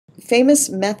famous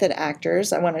method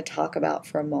actors I want to talk about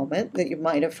for a moment that you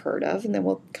might have heard of, and then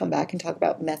we'll come back and talk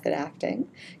about method acting.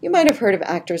 You might have heard of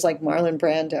actors like Marlon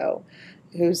Brando,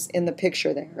 who's in the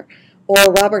picture there,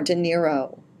 or Robert De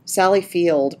Niro, Sally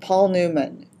Field, Paul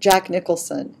Newman, Jack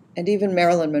Nicholson, and even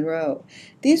Marilyn Monroe.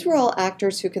 These were all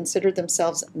actors who considered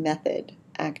themselves method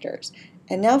actors.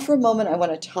 And now for a moment I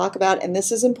want to talk about, and this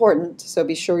is important, so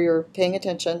be sure you're paying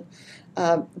attention,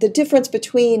 the difference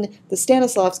between the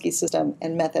Stanislavski system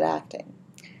and method acting.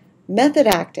 Method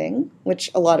acting, which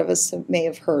a lot of us may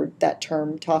have heard that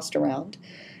term tossed around,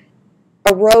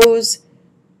 arose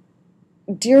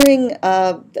during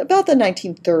about the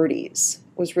 1930s,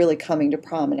 was really coming to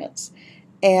prominence,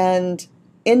 and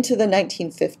into the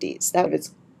 1950s. That was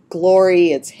its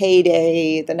glory, its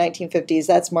heyday, the 1950s.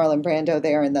 That's Marlon Brando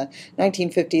there in the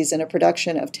 1950s in a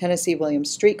production of Tennessee Williams'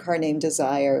 Streetcar Named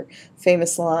Desire.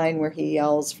 Famous line where he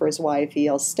yells for his wife, he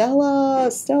yells,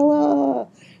 "Stella, Stella."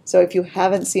 So if you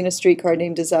haven't seen A Streetcar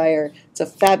Named Desire, it's a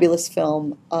fabulous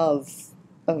film of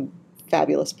a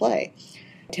fabulous play.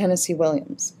 Tennessee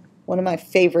Williams, one of my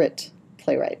favorite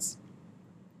playwrights.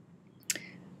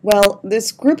 Well,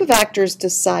 this group of actors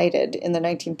decided in the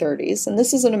 1930s, and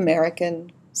this is an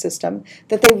American system,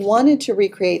 that they wanted to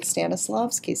recreate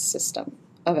Stanislavski's system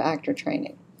of actor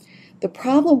training. The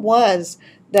problem was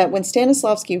that when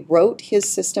Stanislavski wrote his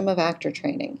system of actor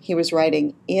training, he was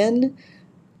writing in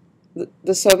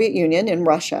the Soviet Union, in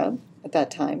Russia at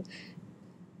that time,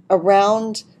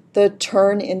 around the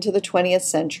turn into the 20th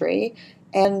century,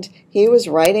 and he was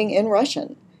writing in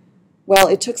Russian. Well,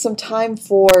 it took some time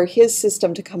for his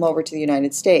system to come over to the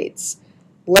United States.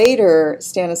 Later,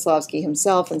 Stanislavski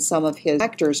himself and some of his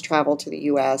actors travel to the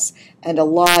U.S., and a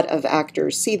lot of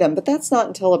actors see them, but that's not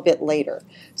until a bit later.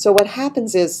 So what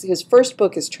happens is his first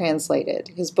book is translated.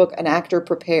 His book, An Actor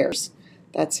Prepares,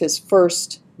 that's his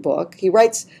first book. He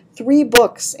writes 3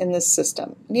 books in this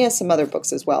system, and he has some other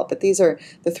books as well, but these are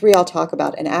the 3 I'll talk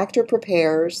about. An Actor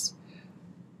Prepares,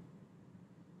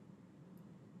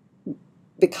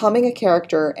 Becoming a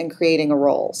Character, and Creating a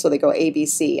Role. So they go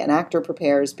ABC. An actor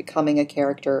prepares, becoming a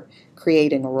character,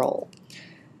 creating a role.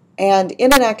 And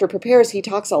in An Actor Prepares, he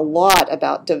talks a lot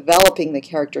about developing the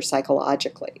character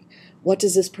psychologically. What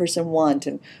does this person want?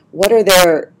 And what are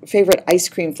their favorite ice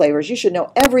cream flavors? You should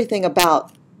know everything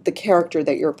about the character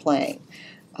that you're playing.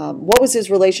 What was his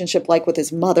relationship like with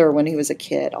his mother when he was a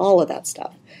kid? All of that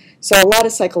stuff. So a lot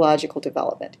of psychological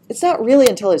development. It's not really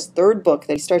until his 3rd book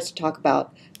that he starts to talk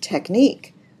about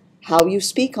technique, how you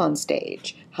speak on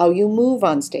stage, how you move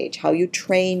on stage, how you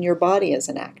train your body as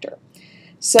an actor.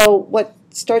 So what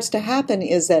starts to happen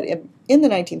is that in the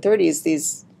 1930s,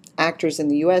 these actors in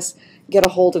the U.S. get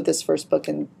a hold of this first book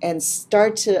and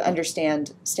start to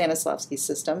understand Stanislavski's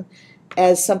system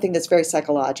as something that's very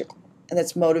psychological and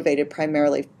that's motivated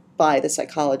primarily by the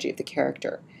psychology of the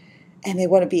character. And they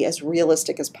want to be as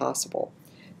realistic as possible.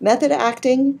 Method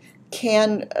acting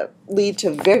can lead to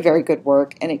very, very good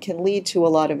work, and it can lead to a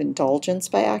lot of indulgence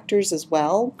by actors as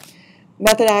well.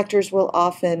 Method actors will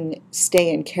often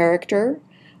stay in character.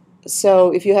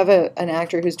 So if you have an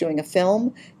actor who's doing a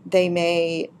film, they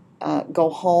may go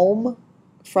home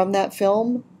from that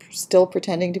film still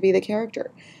pretending to be the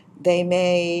character. They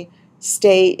may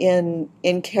stay in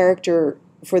character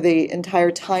for the entire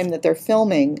time that they're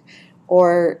filming,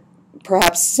 or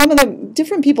perhaps some of them,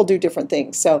 different people do different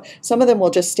things. So some of them will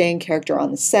just stay in character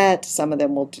on the set. Some of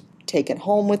them will take it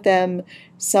home with them.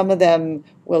 Some of them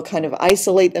will kind of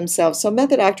isolate themselves. So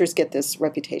method actors get this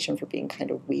reputation for being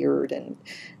kind of weird and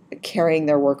carrying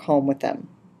their work home with them.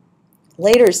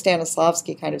 Later,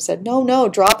 Stanislavski kind of said, no,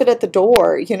 drop it at the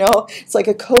door. You know, it's like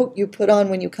a coat you put on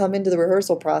when you come into the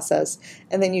rehearsal process,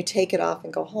 and then you take it off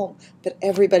and go home. But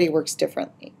everybody works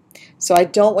differently. So I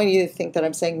don't want you to think that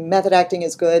I'm saying method acting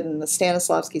is good and the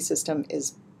Stanislavski system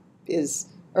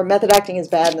or method acting is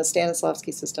bad and the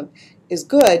Stanislavski system is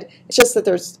good. It's just that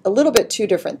there's a little bit 2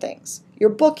 different things. Your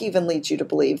book even leads you to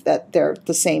believe that they're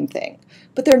the same thing,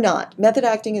 but they're not. Method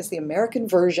acting is the American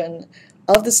version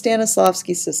of the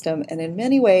Stanislavski system, and in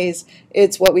many ways,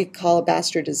 it's what we call a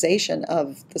bastardization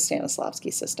of the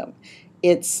Stanislavski system.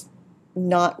 It's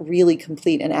not really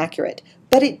complete and accurate,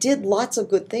 but it did lots of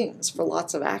good things for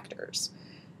lots of actors.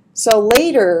 So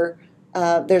later,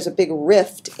 there's a big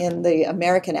rift in the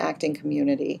American acting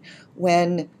community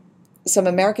when some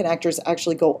American actors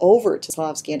actually go over to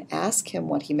Stanislavski and ask him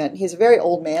what he meant. He's a very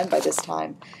old man by this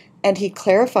time, and he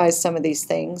clarifies some of these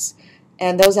things,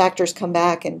 and those actors come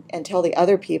back and tell the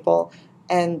other people,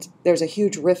 and there's a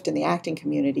huge rift in the acting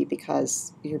community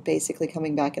because you're basically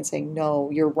coming back and saying, no,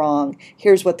 you're wrong.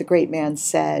 Here's what the great man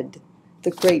said,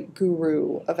 the great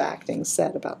guru of acting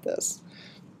said about this.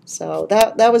 So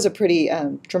that was a pretty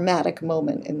dramatic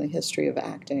moment in the history of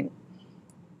acting.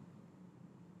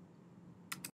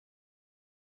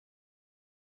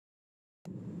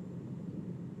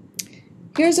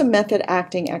 Here's a method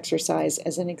acting exercise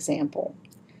as an example.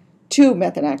 Two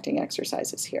method acting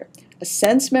exercises here. A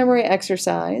sense memory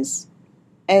exercise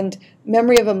and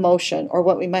memory of emotion, or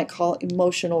what we might call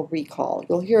emotional recall.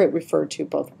 You'll hear it referred to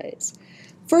both ways.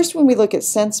 First, when we look at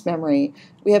sense memory,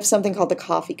 we have something called the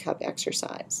coffee cup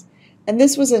exercise. And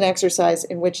this was an exercise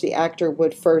in which the actor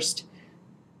would first,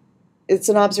 it's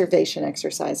an observation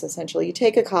exercise essentially. You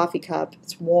take a coffee cup,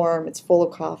 it's warm, it's full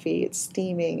of coffee, it's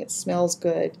steaming, it smells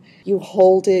good. You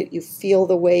hold it, you feel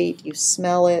the weight, you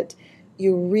smell it.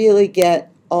 You really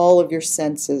get all of your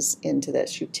senses into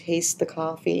this. You taste the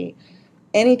coffee,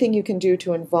 anything you can do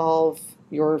to involve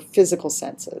your physical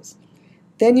senses.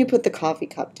 Then you put the coffee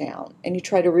cup down and you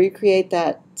try to recreate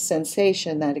that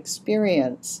sensation, that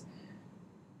experience,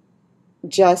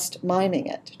 just miming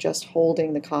it, just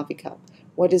holding the coffee cup.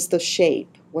 What is the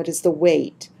shape? What is the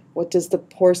weight? What does the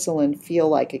porcelain feel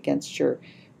like against your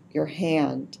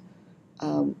hand?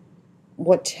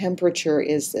 What temperature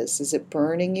is this? Is it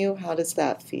burning you? How does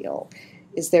that feel?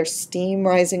 Is there steam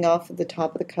rising off of the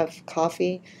top of the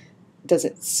coffee? Does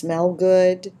it smell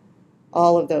good?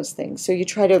 All of those things. So you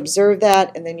try to observe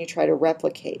that and then you try to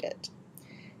replicate it.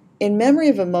 In memory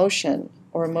of emotion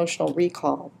or emotional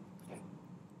recall,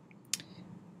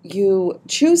 you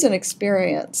choose an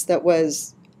experience that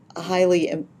was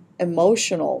highly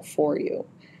emotional for you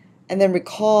and then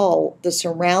recall the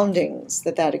surroundings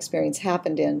that experience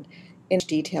happened in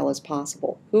detail as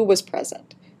possible. Who was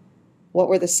present? What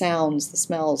were the sounds, the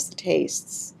smells, the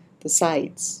tastes, the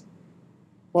sights?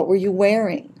 What were you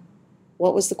wearing?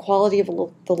 What was the quality of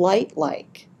the light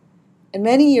like? And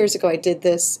many years ago I did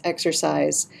this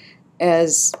exercise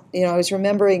as, I was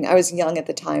remembering, I was young at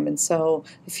the time, and so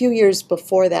a few years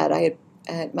before that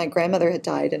my grandmother had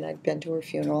died and I'd been to her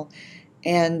funeral,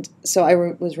 and so I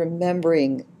was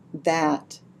remembering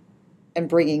that and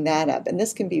bringing that up. And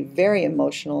this can be very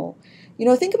emotional.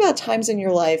 Think about times in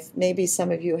your life, maybe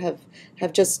some of you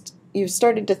you've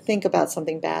started to think about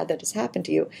something bad that has happened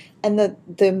to you, and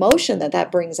the emotion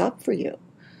that brings up for you.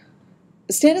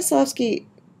 Stanislavski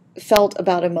felt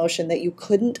about emotion that you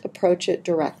couldn't approach it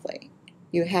directly.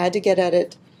 You had to get at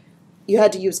it. You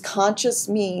had to use conscious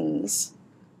means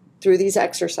through these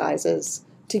exercises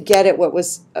to get at what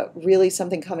was really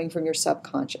something coming from your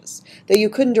subconscious. That you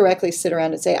couldn't directly sit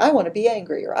around and say, I want to be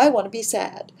angry or I want to be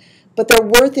sad. But there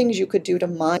were things you could do to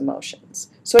mind emotions.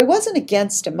 So I wasn't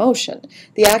against emotion.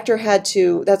 The actor had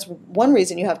to, that's one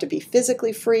reason you have to be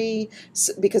physically free,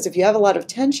 because if you have a lot of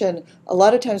tension, a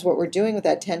lot of times what we're doing with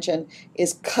that tension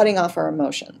is cutting off our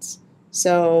emotions.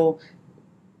 So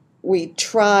we're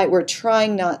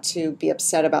trying not to be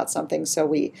upset about something, so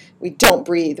we don't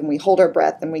breathe and we hold our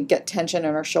breath and we get tension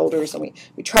in our shoulders and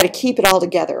we try to keep it all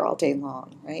together all day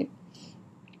long, right?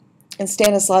 And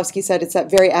Stanislavski said it's that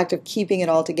very act of keeping it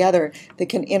all together that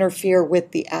can interfere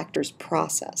with the actor's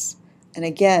process. And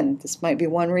again, this might be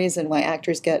one reason why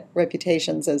actors get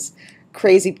reputations as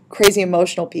crazy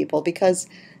emotional people, because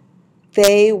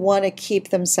they want to keep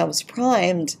themselves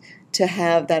primed to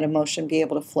have that emotion be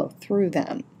able to flow through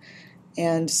them.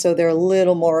 And so they're a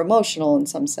little more emotional in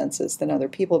some senses than other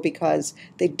people because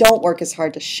they don't work as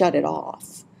hard to shut it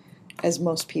off as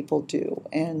most people do.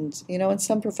 And, in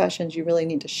some professions, you really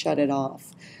need to shut it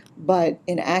off. But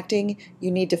in acting,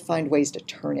 you need to find ways to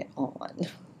turn it on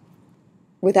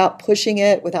without pushing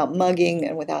it, without mugging,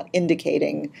 and without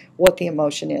indicating what the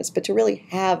emotion is, but to really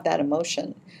have that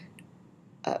emotion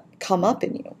come up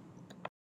in you.